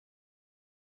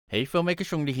Hey filmmaker,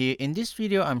 Chung Dha here. In this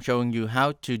video, I'm showing you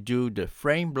how to do the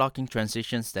frame blocking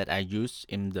transitions that I use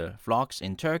in the vlogs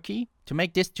in Turkey. To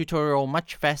make this tutorial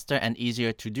much faster and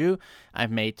easier to do, I've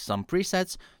made some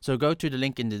presets, so go to the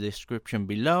link in the description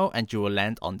below and you will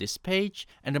land on this page.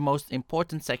 And the most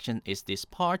important section is this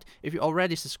part. If you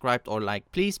already subscribed or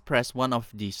liked, please press one of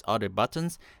these other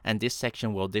buttons and this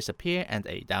section will disappear and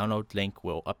a download link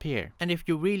will appear. And if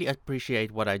you really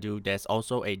appreciate what I do, there's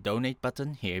also a donate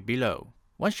button here below.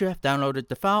 Once you have downloaded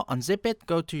the file, unzip it,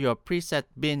 go to your preset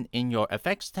bin in your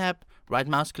effects tab, right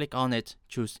mouse click on it,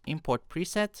 choose import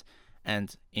preset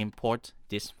and import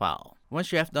this file.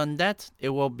 Once you have done that, it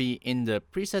will be in the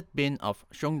preset bin of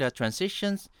Chung Dha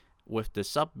transitions with the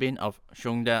sub bin of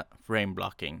Chung Dha frame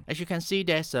blocking. As you can see,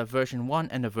 there's a version 1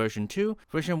 and a version 2.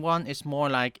 Version 1 is more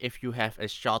like if you have a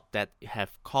shot that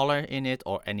have color in it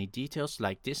or any details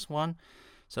like this one.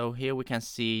 So here we can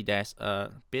see there's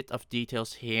a bit of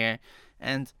details here,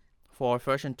 and for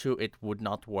version 2 it would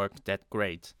not work that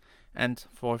great. And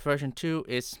for version 2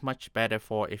 it's much better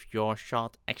for if your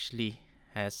shot actually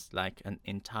has like an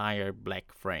entire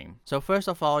black frame. So first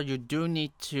of all, you do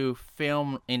need to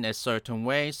film in a certain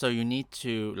way, so you need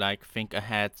to like think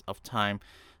ahead of time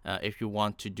if you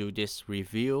want to do this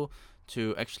review,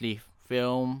 to actually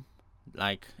film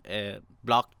like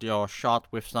block your shot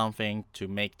with something to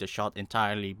make the shot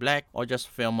entirely black, or just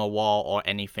film a wall or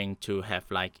anything to have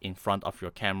like in front of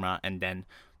your camera and then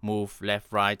move left,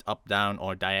 right, up, down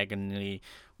or diagonally,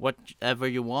 whatever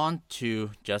you want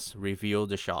to just reveal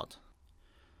the shot.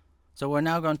 So we're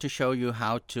now going to show you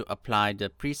how to apply the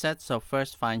preset. So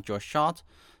first find your shot.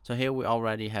 So here we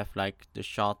already have like the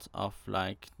shot of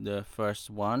like the first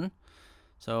one.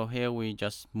 So here we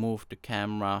just move the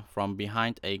camera from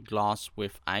behind a glass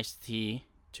with iced tea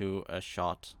to a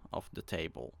shot of the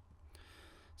table.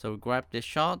 So grab this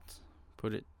shot,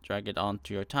 drag it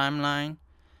onto your timeline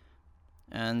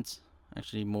and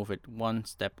actually move it one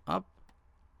step up.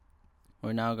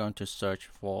 We're now going to search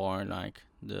for like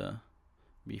the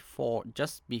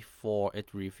just before it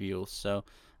reveals. So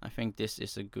I think this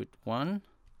is a good one.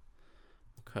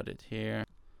 Cut it here.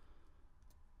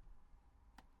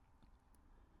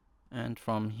 And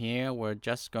from here, we're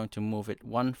just going to move it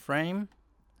one frame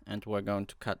and we're going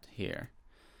to cut here.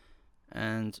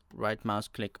 And right mouse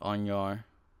click on your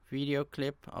video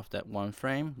clip of that one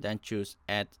frame, then choose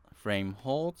add frame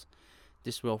hold.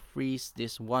 This will freeze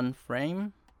this one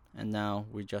frame. And now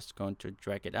we're just going to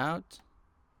drag it out.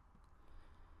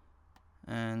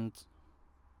 And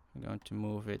we're going to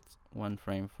move it one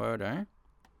frame further.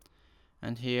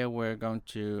 And here we're going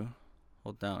to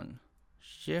hold down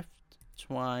Shift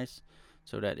twice,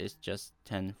 so that is just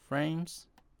 10 frames.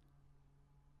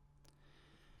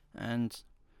 And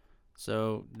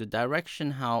so the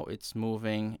direction how it's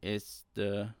moving is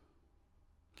the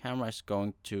camera is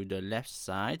going to the left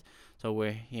side. So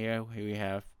we're here, we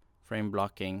have frame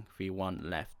blocking V1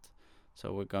 left.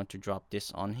 So we're going to drop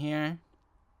this on here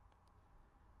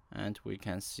and we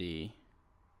can see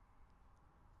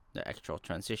the actual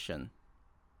transition.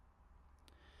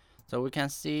 So we can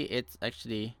see it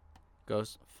actually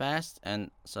goes fast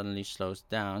and suddenly slows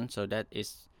down, so that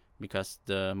is because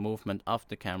the movement of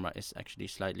the camera is actually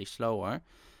slightly slower.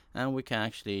 And we can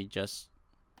actually just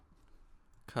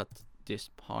cut this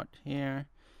part here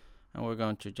and we're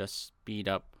going to just speed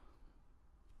up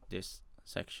this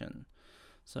section.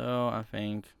 So I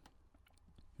think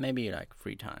maybe like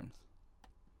 3 times.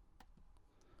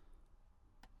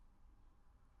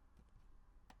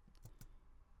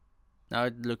 Now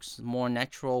it looks more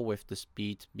natural with the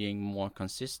speed being more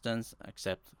consistent,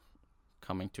 except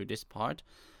coming to this part,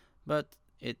 but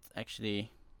it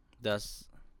actually does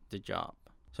the job.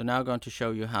 So now I'm going to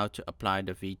show you how to apply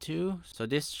the V2. So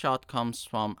this shot comes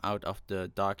from out of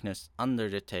the darkness under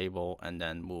the table and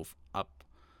then move up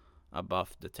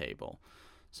above the table.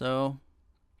 So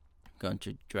I'm going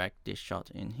to drag this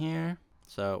shot in here.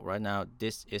 So right now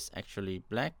this is actually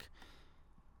black.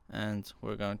 And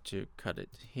we're going to cut it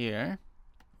here.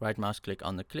 Right mouse click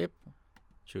on the clip,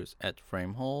 choose add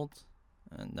frame hold,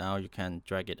 and now you can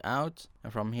drag it out.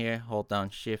 And from here, hold down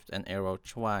shift and arrow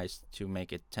twice to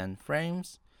make it 10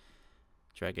 frames.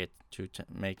 Drag it to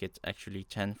make it actually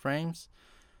 10 frames.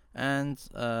 And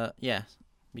yeah,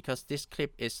 because this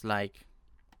clip is like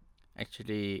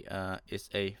actually is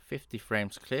a 50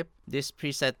 frames clip, this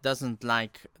preset doesn't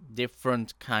like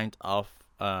different kind of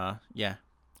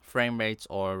frame rates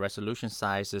or resolution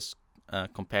sizes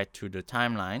compared to the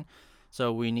timeline.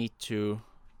 So we need to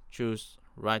choose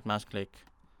right mouse click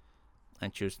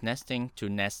and choose nesting to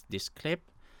nest this clip,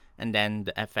 and then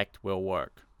the effect will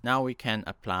work. Now we can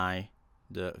apply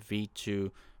the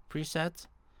V2 preset.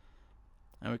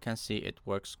 and we can see it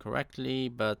works correctly,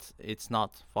 but it's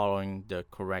not following the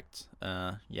correct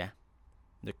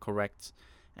the correct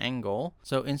angle.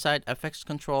 So inside FX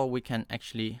control we can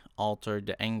actually alter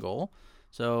the angle.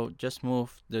 So just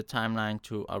move the timeline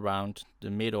to around the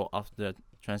middle of the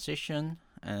transition,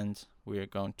 and we're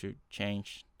going to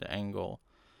change the angle.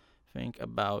 I think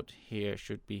about here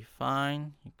should be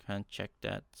fine. You can check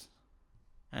that,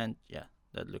 and yeah,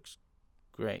 that looks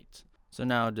great. So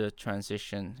now the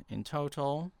transition in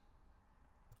total.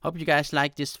 Hope you guys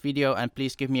liked this video, and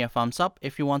please give me a thumbs up.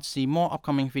 If you want to see more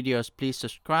upcoming videos, please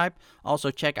subscribe. Also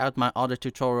check out my other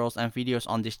tutorials and videos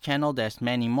on this channel. There's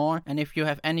many more. And if you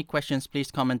have any questions,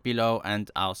 please comment below, and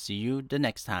I'll see you the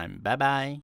next time. Bye bye.